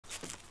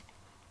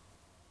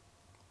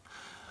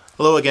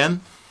Hello again,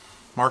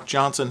 Mark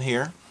Johnson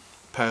here,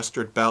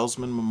 pastor at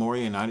Bausman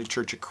Memorial United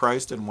Church of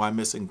Christ in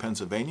Wyomissing,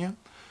 Pennsylvania,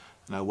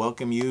 and I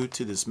welcome you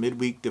to this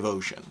midweek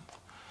devotion.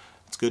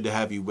 It's good to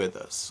have you with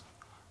us.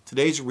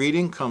 Today's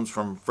reading comes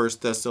from 1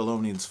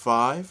 Thessalonians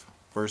 5,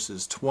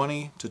 verses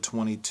 20 to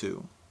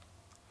 22.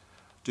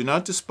 Do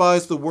not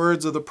despise the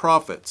words of the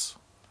prophets,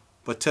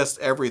 but test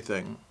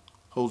everything.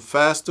 Hold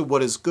fast to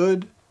what is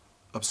good,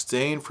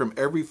 abstain from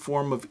every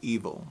form of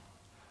evil.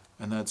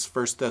 And that's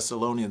 1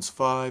 Thessalonians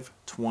 5,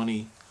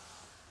 20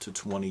 to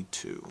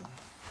 22.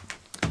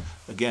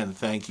 Again,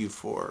 thank you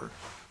for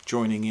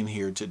joining in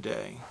here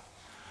today.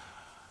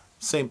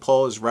 St.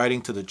 Paul is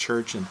writing to the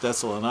church in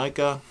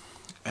Thessalonica,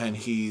 and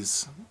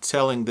he's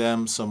telling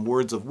them some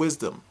words of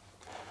wisdom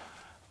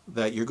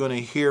that you're going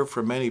to hear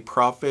from many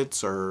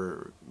prophets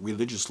or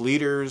religious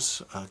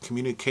leaders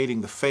communicating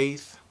the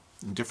faith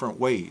in different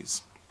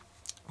ways,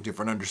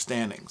 different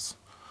understandings.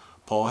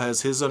 Paul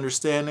has his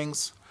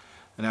understandings.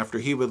 And after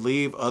he would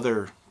leave,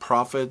 other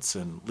prophets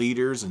and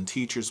leaders and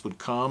teachers would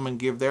come and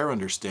give their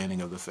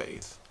understanding of the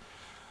faith.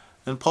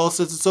 And Paul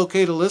says it's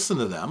okay to listen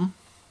to them.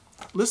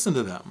 Listen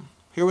to them.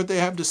 Hear what they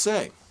have to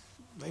say.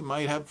 They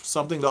might have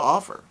something to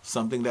offer,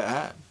 something to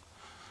add.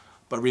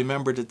 But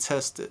remember to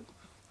test it.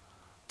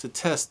 To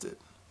test it.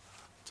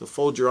 To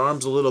fold your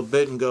arms a little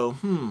bit and go,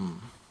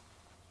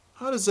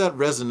 how does that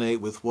resonate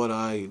with what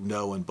I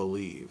know and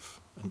believe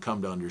and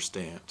come to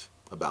understand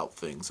about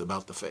things,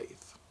 about the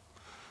faith?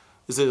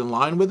 Is it in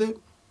line with it?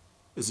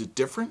 Is it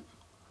different?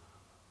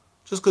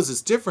 Just because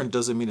it's different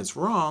doesn't mean it's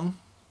wrong.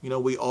 You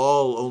know, we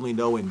all only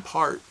know in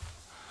part.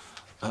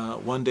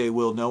 One day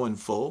we'll know in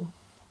full,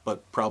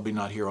 but probably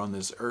not here on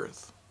this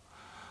earth.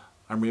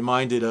 I'm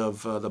reminded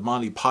of the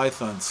Monty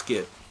Python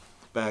skit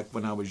back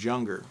when I was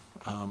younger,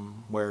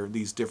 where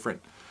these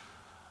different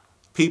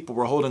people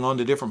were holding on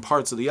to different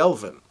parts of the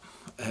elephant.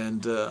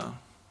 And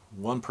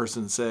one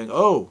person saying,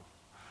 oh,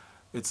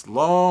 it's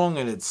long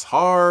and it's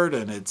hard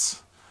and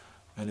it's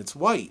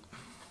white.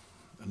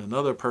 And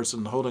another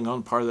person holding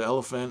on part of the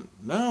elephant,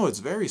 no, it's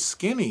very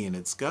skinny and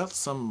it's got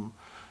some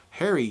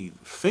hairy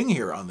thing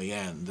here on the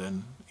end.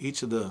 And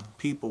each of the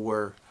people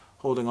were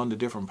holding on to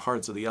different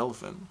parts of the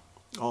elephant.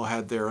 All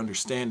had their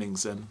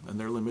understandings and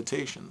their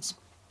limitations.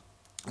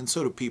 And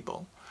so do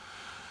people.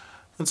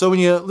 And so when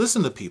you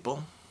listen to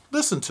people,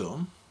 listen to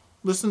them,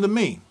 listen to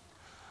me.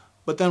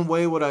 But then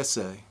weigh what I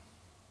say.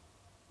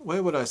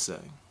 Weigh what I say.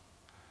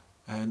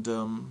 And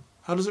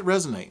how does it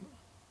resonate?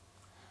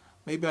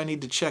 Maybe I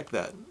need to check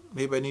that.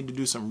 Maybe I need to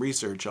do some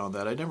research on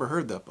that. I never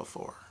heard that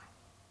before.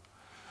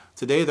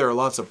 Today there are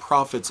lots of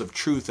prophets of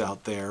truth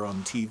out there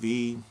on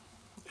TV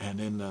and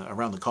in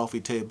around the coffee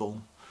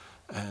table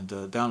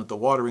and down at the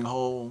watering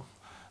hole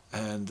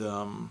and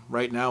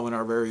right now in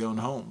our very own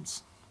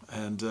homes.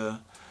 And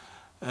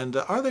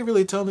are they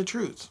really telling the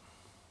truth?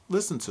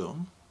 Listen to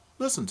them.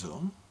 Listen to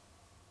them.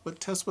 But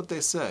test what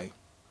they say.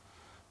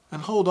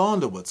 And hold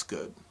on to what's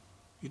good.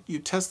 You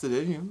tested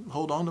it, you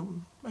hold on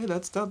to, hey,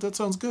 that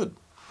sounds good.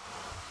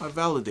 I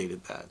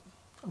validated that.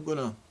 I'm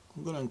gonna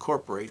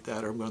incorporate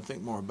that, or I'm gonna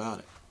think more about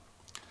it.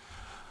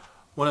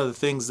 One of the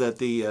things that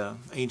the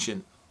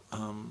ancient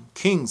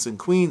kings and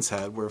queens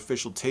had were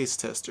official taste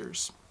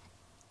testers,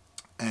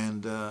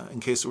 and in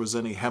case there was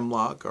any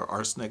hemlock or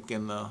arsenic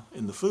in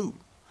the food,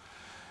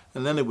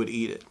 and then they would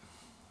eat it.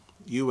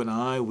 You and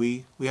I,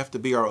 we have to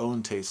be our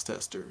own taste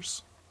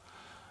testers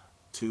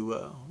to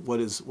what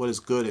is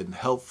good and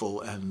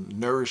helpful and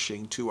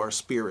nourishing to our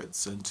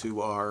spirits and to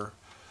our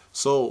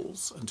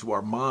souls and to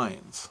our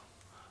minds,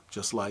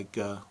 just like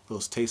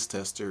those taste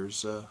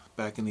testers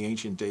back in the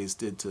ancient days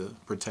did to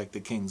protect the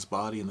king's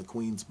body and the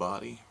queen's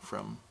body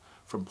from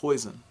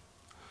poison.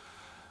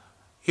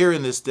 Here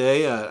in this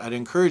day, I'd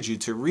encourage you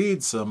to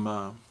read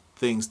some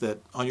things that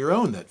on your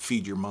own that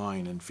feed your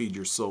mind and feed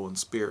your soul and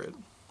spirit.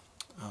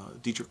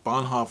 Dietrich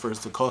Bonhoeffer's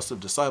The Cost of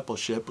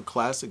Discipleship, a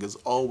classic, is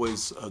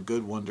always a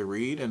good one to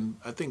read, and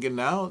I think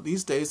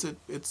these days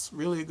it's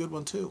really a good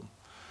one too.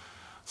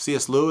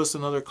 C.S. Lewis,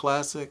 another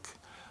classic.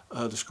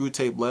 The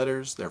Screwtape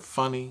Letters, they're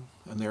funny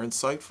and they're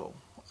insightful,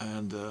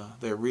 and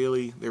they're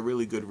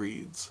really good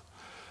reads.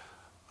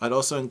 I'd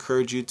also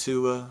encourage you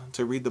to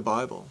read the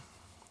Bible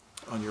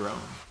on your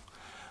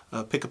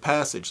own. Pick a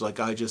passage like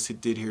I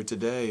just did here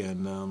today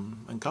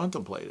and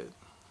contemplate it.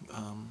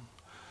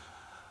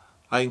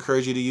 I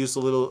encourage you to use a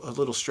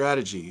little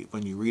strategy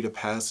when you read a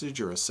passage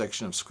or a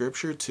section of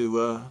Scripture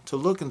to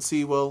look and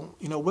see, well,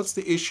 you know, what's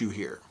the issue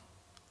here?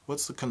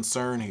 What's the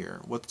concern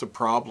here? What's the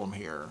problem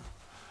here?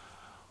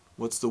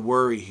 What's the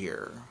worry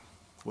here?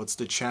 What's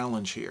the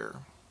challenge here?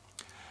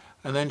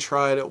 And then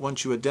try to,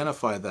 once you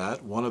identify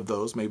that, one of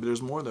those, maybe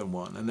there's more than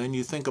one, and then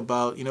you think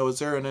about, you know, is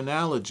there an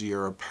analogy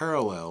or a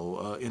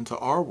parallel into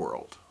our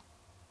world?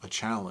 A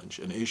challenge,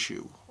 an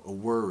issue, a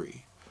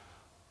worry,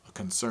 a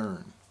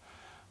concern.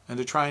 And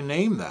to try and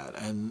name that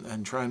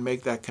and try and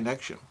make that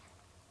connection.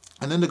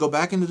 And then to go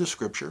back into the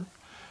Scripture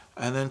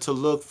and then to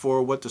look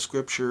for what the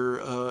Scripture,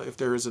 if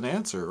there is an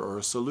answer or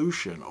a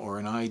solution or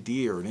an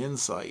idea or an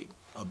insight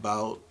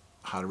about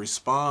how to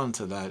respond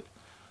to that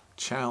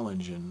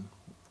challenge and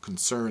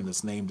concern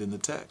that's named in the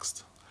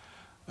text.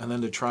 And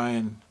then to try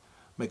and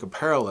make a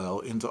parallel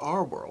into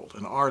our world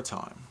and our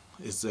time.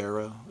 Is there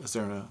an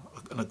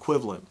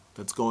equivalent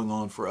that's going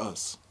on for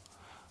us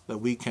that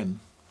we can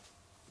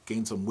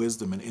gain some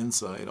wisdom and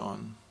insight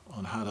on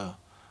how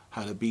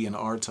to be in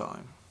our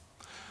time?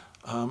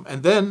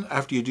 And then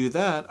after you do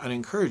that, I'd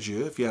encourage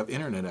you, if you have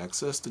internet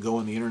access, to go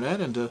on the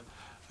internet and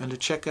to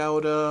check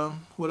out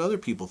what other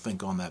people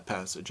think on that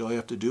passage. All you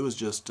have to do is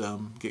just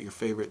get your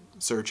favorite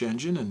search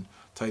engine and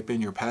type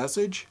in your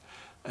passage,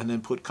 and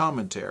then put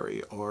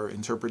commentary or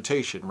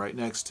interpretation right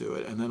next to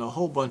it, and then a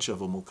whole bunch of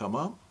them will come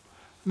up.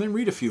 And then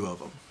read a few of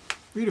them.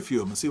 Read a few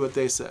of them and see what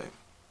they say.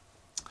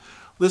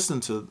 Listen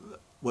to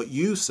what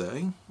you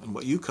say and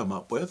what you come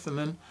up with,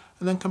 and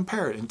then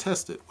compare it and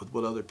test it with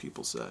what other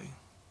people say.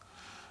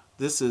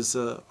 This is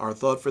our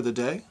thought for the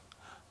day.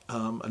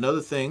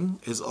 Another thing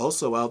is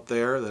also out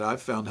there that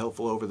I've found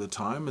helpful over the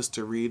time is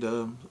to read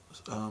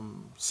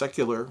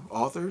secular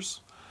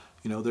authors.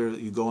 You know,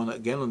 you go on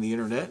again on the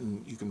internet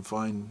and you can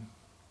find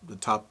the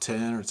top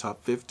 10 or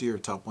top 50 or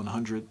top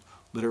 100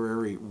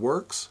 literary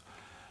works,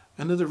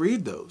 and then to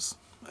read those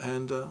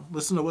and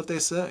listen to what they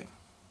say.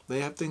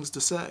 They have things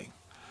to say,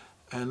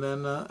 and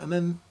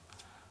then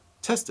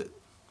test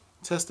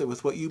it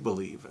with what you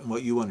believe and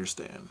what you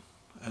understand,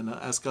 and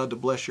ask God to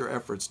bless your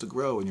efforts to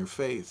grow in your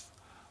faith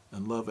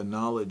and love and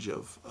knowledge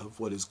of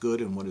what is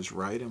good and what is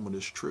right and what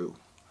is true,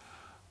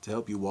 to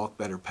help you walk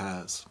better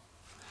paths.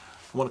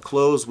 I want to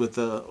close with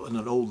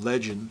an old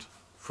legend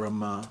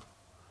from a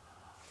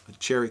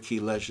Cherokee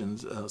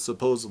legend,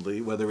 supposedly.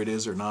 Whether it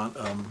is or not,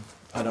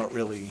 I don't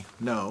really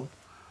know.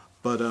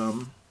 But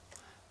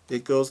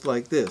it goes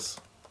like this.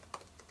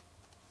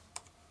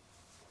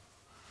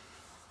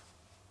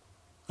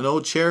 An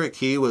old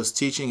Cherokee was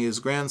teaching his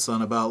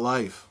grandson about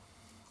life.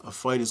 "A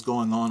fight is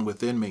going on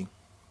within me,"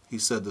 he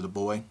said to the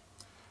boy.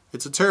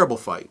 "It's a terrible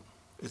fight.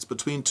 It's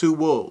between two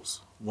wolves.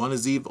 One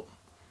is evil.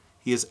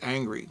 He is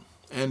angry,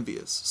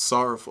 envious,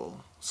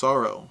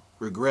 sorrow,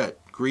 regret,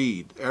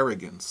 greed,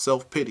 arrogance,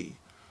 self-pity,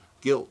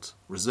 guilt,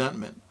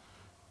 resentment,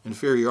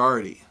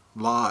 inferiority,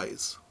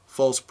 lies,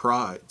 false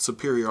pride,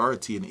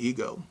 superiority, and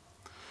ego."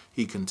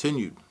 He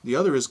continued, "The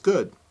other is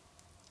good.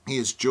 He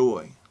is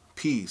joy,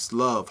 peace,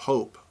 love,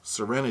 hope,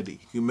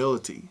 serenity,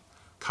 humility,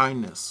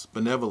 kindness,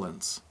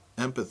 benevolence,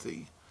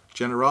 empathy,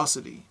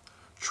 generosity,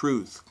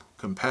 truth,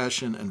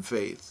 compassion, and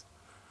faith.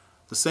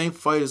 The same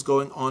fight is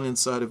going on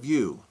inside of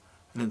you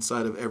and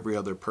inside of every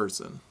other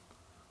person."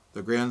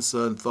 The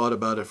grandson thought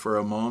about it for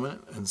a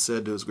moment and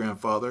said to his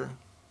grandfather,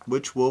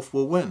 "Which wolf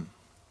will win?"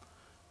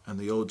 And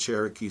the old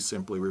Cherokee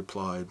simply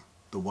replied,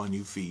 "The one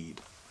you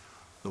feed.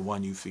 The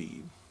one you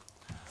feed."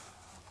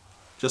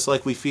 Just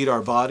like we feed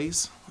our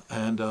bodies,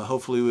 and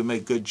hopefully we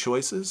make good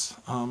choices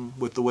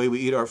with the way we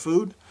eat our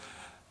food,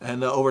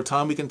 and over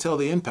time we can tell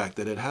the impact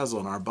that it has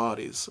on our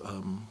bodies,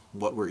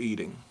 what we're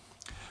eating.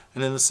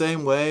 And in the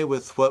same way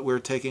with what we're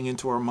taking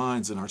into our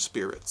minds and our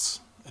spirits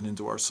and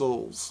into our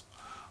souls,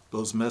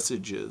 those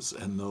messages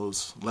and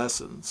those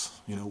lessons,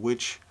 you know,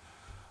 which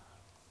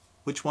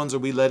ones are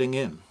we letting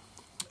in,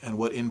 and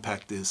what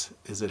impact is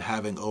it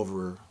having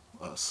over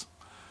us?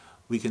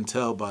 We can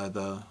tell by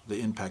the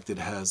impact it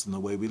has in the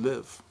way we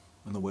live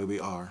and the way we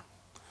are.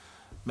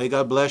 May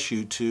God bless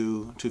you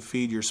to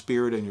feed your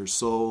spirit and your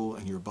soul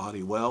and your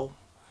body well,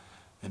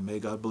 and may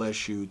God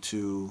bless you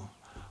to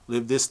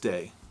live this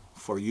day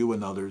for you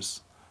and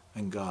others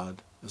and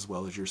God as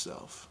well as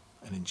yourself.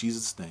 And in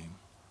Jesus' name,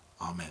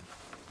 amen.